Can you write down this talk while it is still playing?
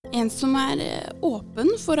En som åpen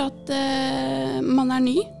for at man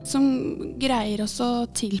ny, som greier også å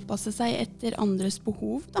tilpasse seg etter andres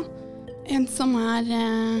behov, da. En som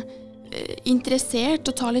interessert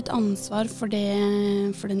og tar litt ansvar for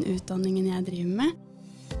den utdanningen jeg driver med.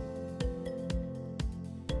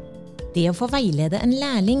 Det å få veilede en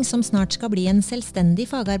lærling som snart skal bli en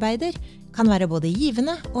selvstendig fagarbeider, kan være både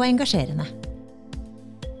givende og engasjerende.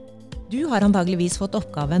 Du har antageligvis fått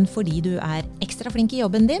oppgaven fordi du ekstra flink i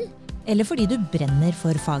jobben din, eller fordi du brenner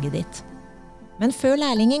for faget ditt. Men før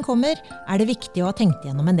lærlingen kommer, det viktig å ha tenkt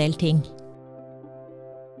gjennom en del ting.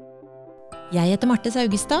 Jeg heter Marte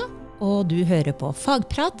Saugestad, og du hører på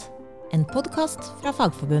Fagprat, en podcast fra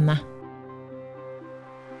Fagforbundet.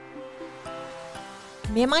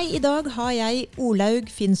 Med meg i dag har jeg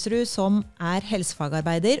Olaug Finsrud, som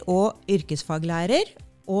helsefagarbeider og yrkesfaglærer,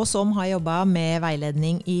 og som har jobbet med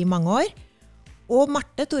veiledning i mange år. Og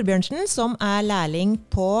Marte Torbjørnsen, som lærling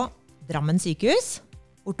på Drammen sykehus,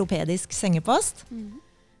 ortopedisk sengepost.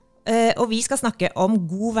 Og vi skal snakke om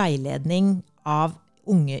god veiledning av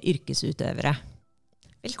unge yrkesutøvere.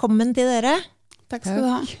 Velkommen til dere. Takk skal du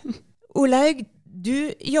ha. Olaug,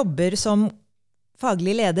 du jobber som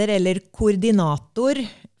faglig leder eller koordinator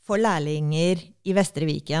for lærlinger i Vestre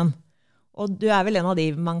Viken. Og du vel en av de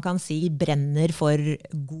man kan si brenner for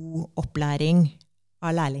god opplæring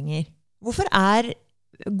av lærlinger. Hvorfor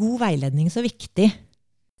god veiledning så viktig?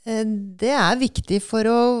 Det viktig for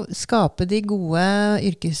å skape de gode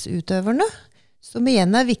yrkesutøverne, som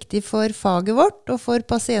igjen viktig for faget vårt og for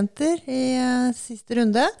pasienter i siste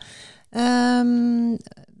runde.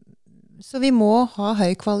 Så vi må ha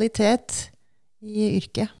høy kvalitet i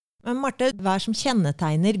yrket. Men Marte, hva som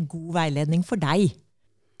kjennetegner god veiledning for deg?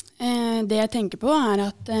 Det jeg tenker på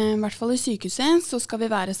at i hvert fall i sykehuset så skal vi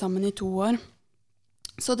være sammen i 2 år.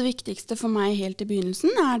 Så det viktigste for meg helt i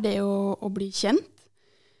begynnelsen det å bli kjent.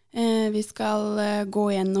 Vi skal gå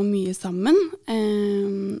gjennom mye sammen,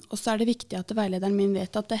 og så det viktig at veilederen min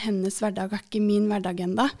vet at hennes hverdag ikke min hverdag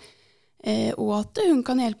enda, og at hun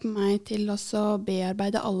kan hjelpe meg til å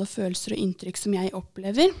bearbeide alle følelser og inntrykk som jeg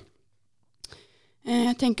opplever.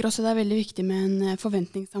 Jeg tenker også det veldig viktig med en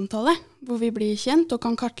forventningssamtale, hvor vi blir kjent og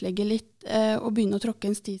kan kartlegge litt og begynne å tråkke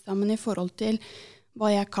en sti sammen i forhold til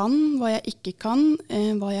hva jeg kan, hva jeg ikke kan,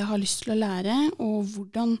 hva jeg har lyst til å lære, og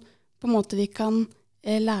hvordan på en måte vi kan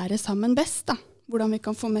lære sammen best, da. Hvordan vi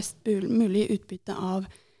kan få mest mulig utbytte av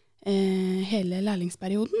hele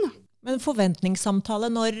lærlingsperioden, da. Men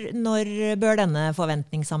forventningssamtale, når bør denne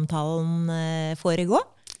forventningssamtalen foregå?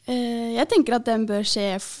 Jeg tenker at den bør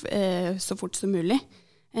skje så fort som mulig.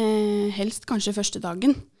 Helst kanskje første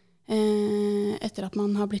dagen. Etter at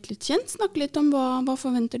man har blitt litt kjent, snakke litt om hva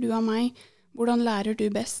forventer du av meg? Hvordan lærer du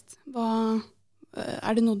best?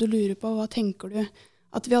 Det noe du lurer på? Hva tenker du?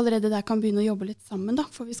 At vi allerede der kan begynne å jobbe litt sammen, da,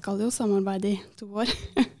 for vi skal jo samarbeide i 2 år.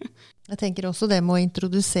 Jeg tenker også det med å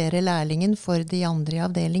introdusere lærlingen for de andre i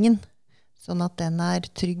avdelingen, sånn at den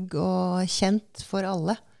trygg og kjent for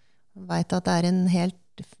alle. Man vet at det en helt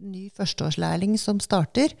ny førsteårslærling som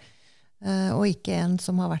starter, og ikke en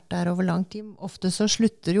som har vært der over lang tid. Ofte så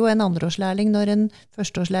slutter jo en andreårslærling når en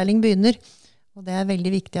førsteårslærling begynner, og det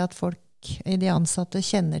veldig viktig at folk, de ansatte,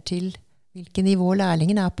 kjenner til hvilket nivå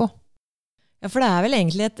lærlingen på. Ja, for det vel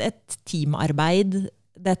egentlig et teamarbeid,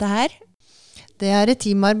 dette her? Det et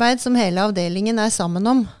teamarbeid som hele avdelingen sammen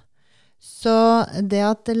om. Så det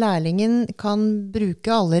at lærlingen kan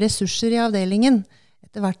bruke alle ressurser i avdelingen,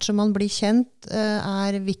 etter hvert som man blir kjent,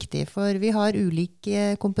 viktig. For vi har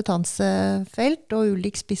ulike kompetansefelt og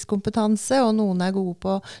ulik spisskompetanse, og noen gode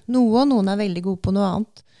på noe, og noen veldig gode på noe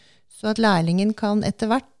annet. Så at lærlingen kan etter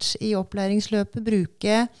hvert i opplæringsløpet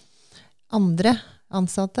bruke andre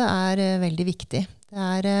ansatte veldig viktig.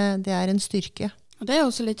 Det en styrke. Og det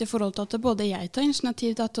også litt i forhold til at både jeg tar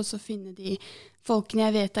initiativ til å finne de folkene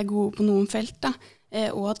jeg vet gode på noen felt, da.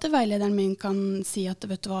 Og at veilederen min kan si at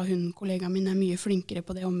vet du hva, kollegaen min mye flinkere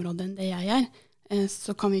på det området enn det jeg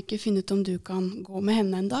så kan vi ikke finne ut om du kan gå med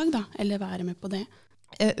henne en dag, da, eller være med på det.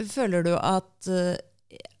 Føler du at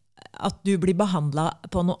du blir behandlet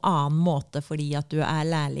på noen annen måte fordi at du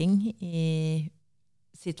lærling i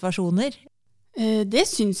situasjoner? Det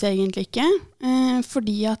synes jeg egentlig ikke,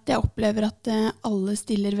 fordi at jeg opplever at alle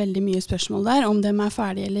stiller veldig mye spørsmål der, om de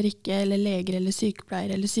ferdige eller ikke, eller leger eller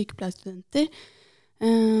sykepleierstudenter.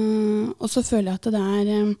 Og så føler jeg at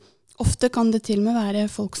det ofte kan det til og med være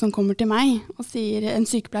folk som kommer til meg og sier, en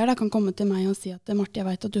sykepleier da, kan komme til meg og si at Marte, jeg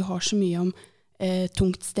vet at du har så mye om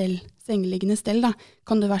tungt stell, sengeliggende stell, da.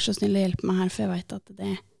 Kan du være så snill å hjelpe meg her, for jeg vet at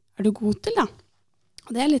det du god til, da.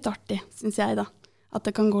 Og det litt artig, synes jeg, da. At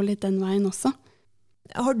det kan gå litt den veien også.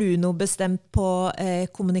 Har du noe bestemt på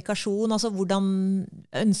kommunikasjon? Altså, hvordan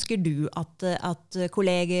ønsker du at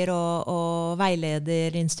kolleger og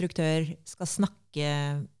veileder, instruktør skal snakke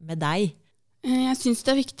med deg? Jeg synes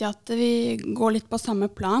det er viktig at vi går litt på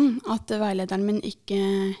samme plan, at veilederen min ikke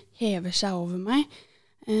hever seg over meg,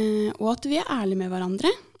 og at vi er ærlige med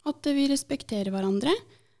hverandre, at vi respekterer hverandre,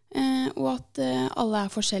 og at alle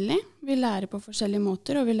er forskjellige. Vi lærer på forskjellige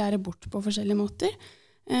måter, og vi lærer bort på forskjellige måter.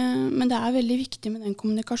 Men det er veldig viktig med den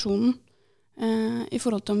kommunikasjonen i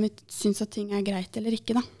forhold til om vi synes at ting er greit eller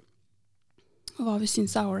ikke, da. Og hva vi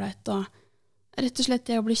synes er ålreit, og rett og slett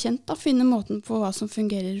det å bli kjent, da, finne måten på hva som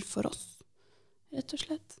fungerer for oss, rett og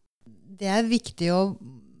slett. Det er viktig å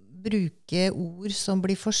bruke ord som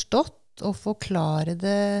blir forstått, og forklare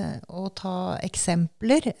det, og ta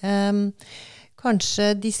eksempler.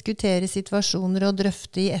 Kanskje diskutere situasjoner og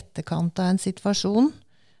drøfte i etterkant av en situasjon.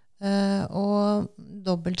 Og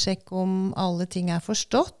dobbeltsjekke om alle ting er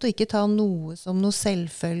forstått, og ikke ta noe som noe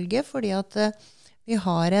selvfølge, fordi at vi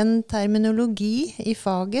har en terminologi i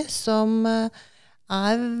faget som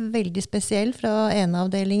er veldig spesiell fra ene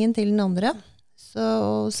avdelingen til den andre. Så,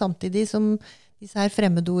 og samtidig som disse her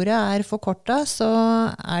fremmedordet er forkortet, så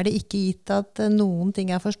er det ikke gitt at noen ting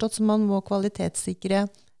er forstått, så man må kvalitetssikre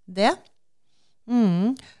det.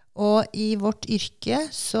 Og i vårt yrke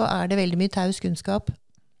så er det veldig mye taus kunnskap.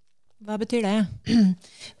 Hva betyr det?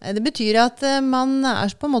 Det betyr at man er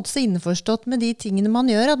på en måte så innforstått med de tingene man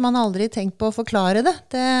gjør, at man aldri tenkt på å forklare det.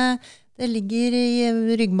 Det ligger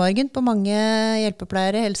i ryggmargen på mange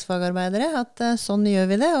hjelpepleiere, helsefagarbeidere, at sånn gjør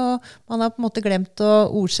vi det, og man har på en måte glemt å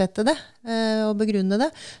ordsette det og begrunne det.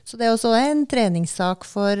 Så det er også en treningssak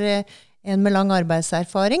for en med lang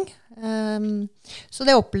arbeidserfaring. Så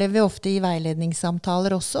det opplever vi ofte i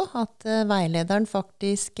veiledningssamtaler også, at veilederen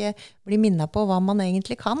faktisk blir minnet på hva man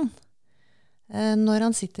egentlig kan. Når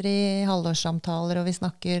han sitter i halvårssamtaler og vi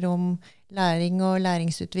snakker om læring og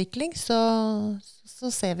læringsutvikling, så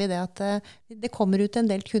ser vi det at det kommer ut en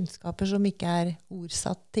del kunnskaper som ikke er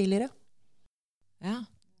ordsatt tidligere. Ja,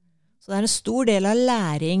 så det er en stor del av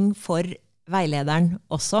læring for veilederen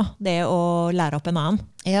også, det å lære opp en annen.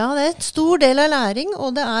 Ja, det er en stor del av læring,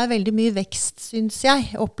 og det er veldig mye vekst, synes jeg.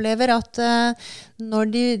 Jeg opplever at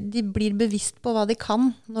når de blir bevisst på hva de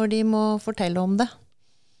kan, når de må fortelle om det.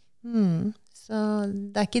 Så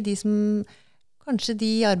det er ikke kanskje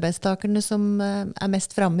de arbeidstakerne som er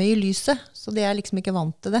mest fremme i lyset, så de er liksom ikke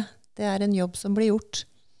vant til det. Det er en jobb som blir gjort.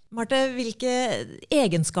 Marte, hvilke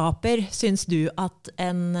egenskaper synes du at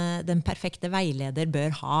den perfekte veileder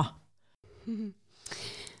bør ha?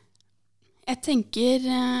 Jeg tenker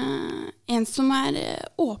en som er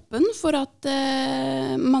åpen for at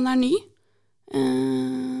man er ny.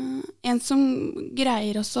 En som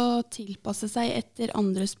greier også å tilpasse seg etter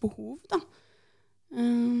andres behov, da.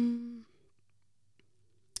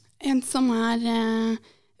 En som er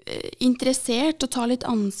interessert og tar litt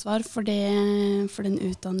ansvar for den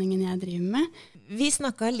utdanningen jeg driver med. Vi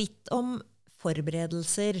snakket litt om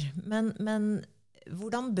forberedelser, men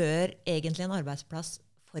hvordan bør egentlig en arbeidsplass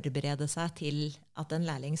forberede seg til at en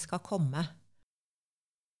lærling skal komme?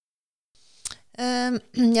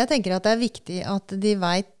 Jeg tenker at det er viktig at de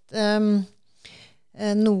vet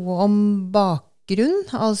noe om bakgrunn,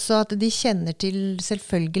 altså at de kjenner til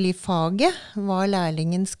selvfølgelig faget, hva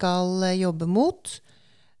lærlingen skal jobbe mot,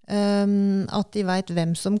 at de vet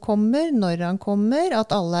hvem som kommer, når han kommer,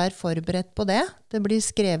 at alle er forberedt på det. Det blir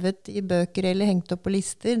skrevet i bøker eller hengt opp på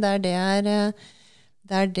lister der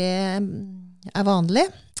det er vanlig,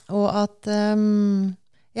 og at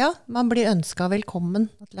man blir ønsket velkommen,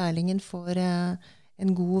 at lærlingen får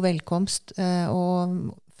en god velkomst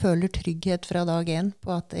og føler trygghet fra dag 1 på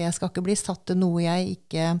at jeg skal ikke bli satt til noe jeg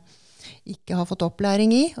ikke har fått opplæring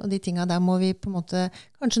i, og de tingene der må vi på en måte,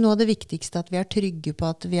 kanskje noe av det viktigste at vi er trygge på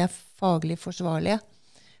at vi er faglig forsvarlige,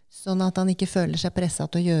 sånn at han ikke føler seg presset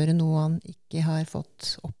til å gjøre noe han ikke har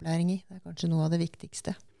fått opplæring i. Det er kanskje noe av det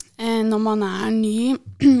viktigste. Når man er ny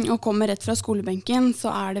og kommer rett fra skolebenken, så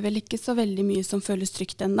er det vel ikke så veldig mye som føles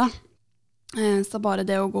trygt enda. Så bare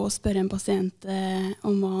det å gå og spørre en pasient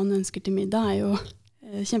om hva han ønsker til middag er jo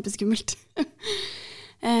kjempeskummelt.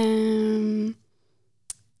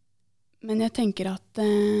 Men jeg tenker at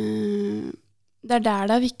det er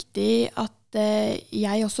der det er viktig at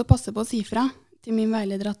jeg også passer på å si fra til min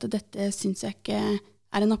veileder at dette synes jeg ikke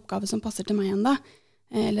er en oppgave som passer til meg enda.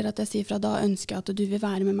 Eller at jeg sier fra, da ønsker jeg at du vil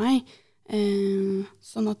være med meg,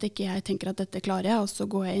 sånn at ikke jeg tenker at dette klarer jeg, og så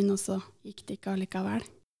går jeg inn, og så gikk det ikke allikevel.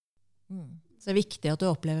 Så det er viktig at du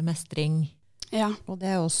opplever mestring. Ja. Og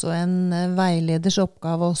det er også en veileders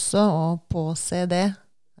oppgave også, å påse det,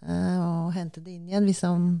 og hente det inn igjen, hvis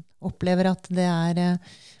han opplever at det er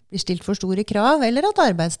blir stilt for store krav, eller at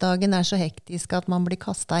arbeidsdagen så hektisk at man blir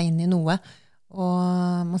kastet inn I noe.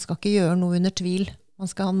 Og man skal ikke gjøre noe under tvil.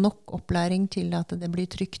 Man skal ha nok opplæring til at det blir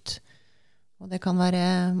trygt. Og det kan være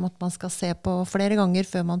at man skal se på flere ganger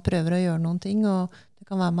før man prøver å gjøre noen ting, og det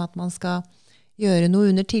kan være med at man skal gjøre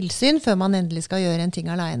noe under tilsyn før man endelig skal gjøre en ting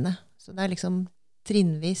alene. Så det liksom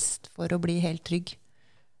trinnvist for å bli helt trygg.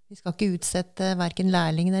 Vi skal ikke utsette hverken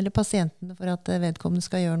lærlingen eller pasientene for at vedkommende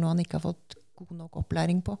skal gjøre noe han ikke har fått god nok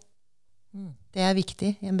opplæring på. Det viktig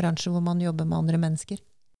I en bransje hvor man jobber med andre mennesker.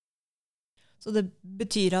 Så det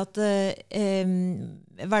betyr at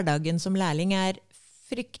hverdagen som lærling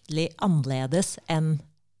fryktelig annerledes enn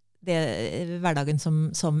hverdagen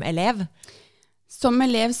som elev? Som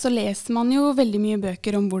elev så leser man jo veldig mye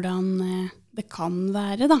bøker om hvordan det kan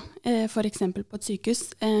være, da. For eksempel på et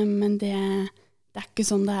sykehus. Men det ikke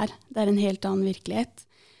sånn det Det en helt annen virkelighet.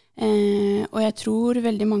 Og jeg tror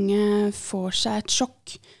veldig mange får seg et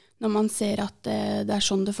sjokk når man ser at det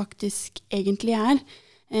sånn det faktisk egentlig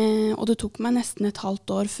og det tok meg nesten et halvt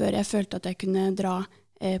år før jeg følte at jeg kunne dra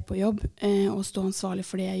på jobb og stå ansvarlig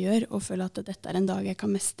for det jeg gjør, og føle at dette en dag jeg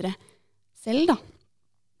kan mestre selv, da.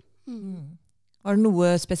 Var det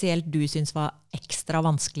noe spesielt du synes var ekstra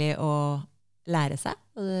vanskelig å lære seg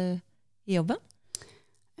I jobben?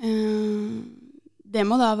 Det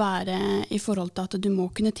må da være I forhold til at du må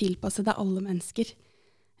kunne tilpasse deg alle mennesker.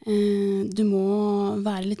 Du må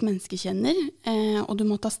være litt menneskekjenner, og du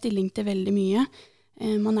må ta stilling til veldig mye.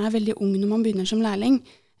 Man veldig ung når man begynner som lærling,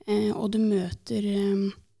 og du møter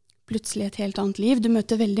plutselig et helt annet liv. Du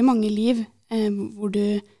møter veldig mange liv hvor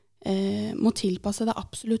du må tilpasse deg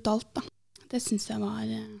absolutt alt, da. Det synes jeg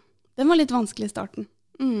var litt vanskelig I starten.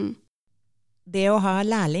 Det å ha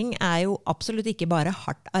lærling jo absolutt ikke bare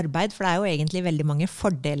hardt arbeid, for det jo egentlig veldig mange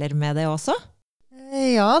fordeler med det også.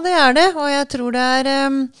 Ja, det det, og jeg tror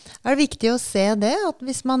det viktig å se det, at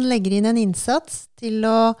hvis man legger inn en innsats til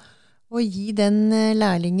å gi den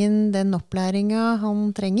lærlingen den opplæringen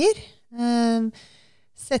han trenger,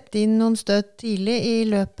 sette inn noen støt tidlig I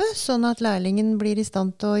løpet, sånn at lærlingen blir I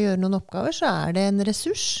stand til å gjøre noen oppgaver, så det en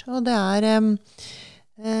ressurs, og det han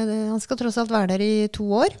skal tross alt være der I 2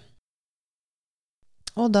 år.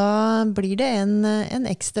 Og da blir det en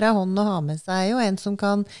ekstra hånd å ha med seg, og en som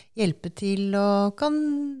kan hjelpe til og kan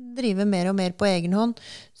drive mer og mer på egen hånd.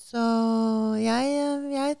 Så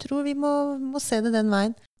jeg tror vi må se det den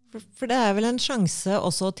veien. For det vel en sjanse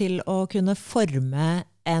også til å kunne forme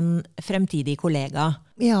en fremtidig kollega?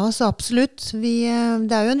 Ja, så absolutt.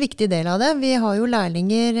 Det jo en viktig del av det. Vi har jo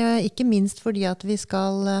lærlinger, ikke minst fordi at vi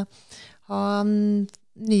skal ha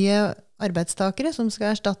nye arbeidstakere som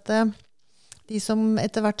skal erstatte de som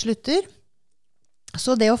etter hvert slutter.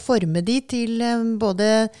 Så det å forme de til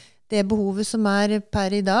både det behovet som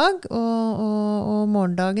per I dag, og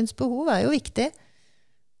morgendagens behov jo viktig.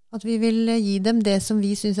 At vi vil gi dem det som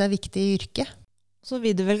vi synes viktig I yrket. Så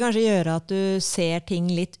vil det vel kanskje gjøre at du ser ting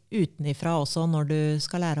litt utenifra også når du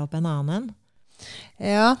skal lære opp en annen?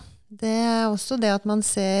 Ja, det også det at man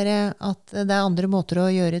ser at det andre måter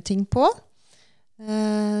å gjøre ting på.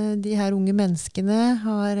 De her unge menneskene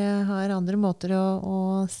har andre måter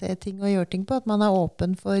å se ting og gjøre ting på, at man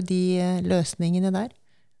åpen for de løsningene der,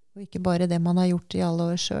 og ikke bare det man har gjort I alle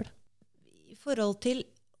år selv. I forhold til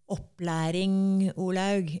opplæring,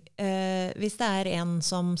 Olaug, hvis det en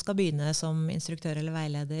som skal begynne som instruktør eller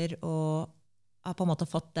veileder og har på en måte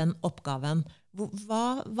fått den oppgaven,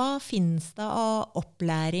 hva finnes det av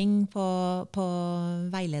opplæring på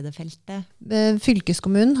veilederfeltet?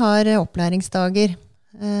 Fylkeskommunen har opplæringsdager.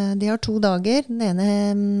 De har 2 dager. Den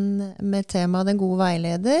ene med tema Den gode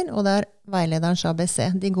veileder, og det veilederens ABC.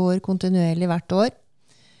 De går kontinuerlig hvert år.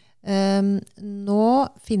 Nå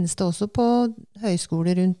finnes det også på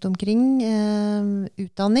høyskoler rundt omkring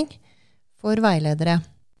utdanning for veiledere.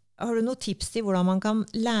 Har du noen tips til hvordan man kan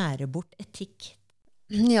lære bort etikk?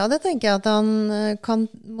 Ja, det tenker jeg at han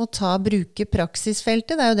må bruke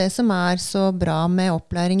praksisfeltet. Det jo det som så bra med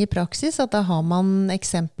opplæring I praksis, at da har man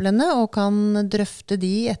eksemplene og kan drøfte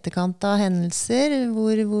de I etterkant av hendelser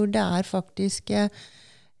hvor det faktisk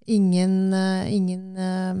ingen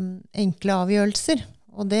enkle avgjørelser.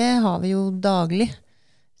 Og det har vi jo daglig.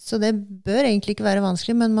 Så det bør egentlig ikke være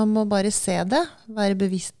vanskelig, men man må bare se det, være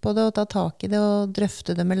bevisst på det og ta tak I det og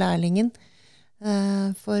drøfte det med lærlingen.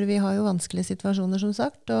 For vi har jo vanskelige situasjoner som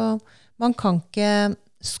sagt, og man kan ikke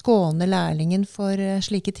skåne lærlingen for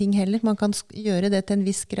slike ting heller. Man kan gjøre det til en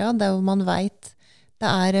viss grad, der hvor man vet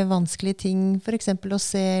det vanskelige ting, for eksempel å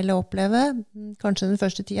se eller oppleve, kanskje den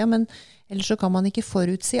første tida, men ellers så kan man ikke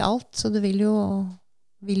forutsi alt, så det vil jo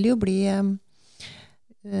bli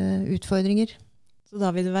utfordringer. Så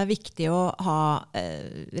da vil det være viktig å ha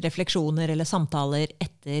refleksjoner eller samtaler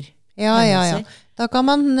etter Ja. hendelser? Da kan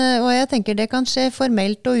man, og jeg tenker det kan skje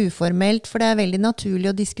formelt og uformelt, for det er veldig naturlig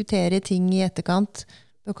å diskutere ting i etterkant.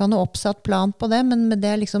 Du kan ha oppsatt plan på det, men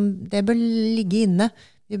det, det bør ligge inne.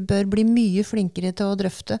 Vi bør bli mye flinkere til å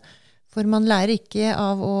drøfte, for man lærer ikke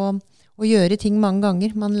av å gjøre ting mange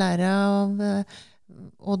ganger. Man lærer av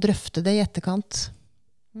å drøfte det i etterkant.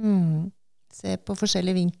 Se på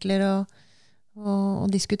forskjellige vinkler og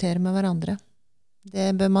diskutere med hverandre.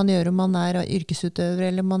 Det bør man gjøre om man er yrkesutøver,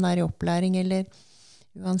 eller om man er i opplæring, eller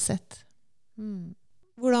uansett.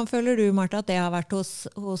 Hvordan føler du, Martha, at det har vært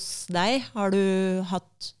hos deg? Har du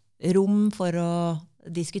hatt rom for å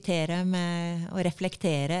diskutere og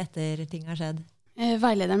reflektere etter ting har skjedd?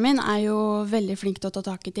 Veilederen min er jo veldig flink til å ta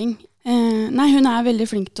tak i ting. Hun er veldig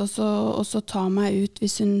flink til å ta meg ut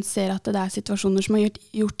hvis hun ser at det er situasjoner som har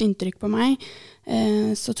gjort inntrykk på meg.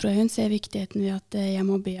 Så tror jeg hun ser viktigheten ved at jeg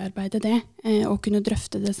må bearbeide det, og kunne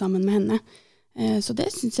drøfte det sammen med henne. Så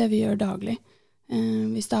det synes jeg vi gjør daglig.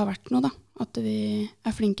 Hvis det har vært noe, da. At vi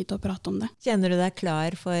er flinke til å prate om det. Kjenner du deg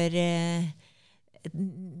klar for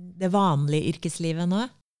det vanlige yrkeslivet nå?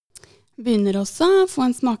 Begynner også å få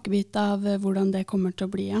en smakebit av hvordan det kommer til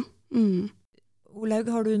å bli, ja. Olaug,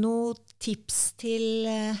 har du noen tips til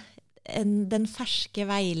den ferske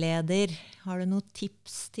veileder? Har du noen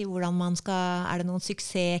tips til hvordan man skal, er det noen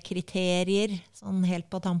suksesskriterier, sånn helt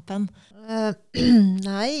på tampen?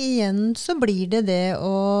 Nei, igjen så blir det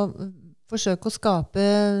å forsøke å skape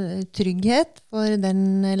trygghet for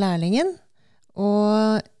den lærlingen,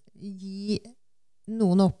 og gi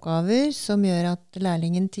noen oppgaver som gjør at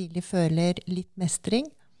lærlingen tidlig føler litt mestring,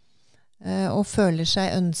 og føler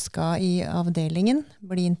seg ønsket i avdelingen,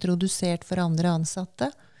 blir introdusert for andre ansatte.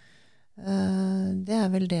 Det er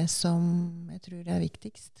vel det som jeg tror er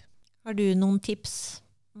viktigst. Har du noen tips,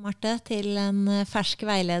 Marte, til en fersk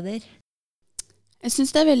veileder? Jeg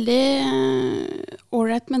synes det er veldig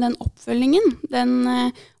ålreit med den oppfølgingen, den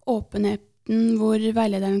åpenheten hvor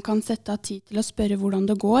veilederen kan sette av tid til å spørre hvordan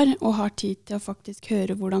det går, og har tid til å faktisk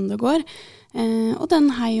høre hvordan det går. Og den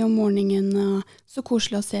hei om morgenen, og så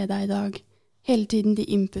koselig å se deg i dag. Hele tiden de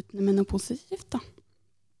inputene med noe positivt, da.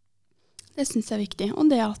 Det synes jeg er viktig. Og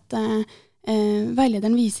det at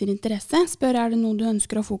veilederen viser interesse, spør er det noe du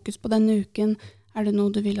ønsker å ha fokus på denne uken, er det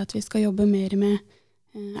noe du vil at vi skal jobbe mer med,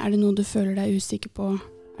 er det noe du føler deg usikker på,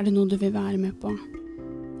 er det noe du vil være med på.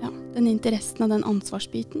 Ja, den interessen og den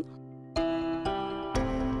ansvarsbiten.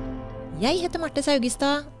 Jeg heter Marte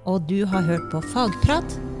Saugestad, og du har hørt på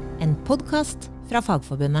Fagprat, en podcast fra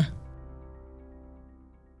Fagforbundet.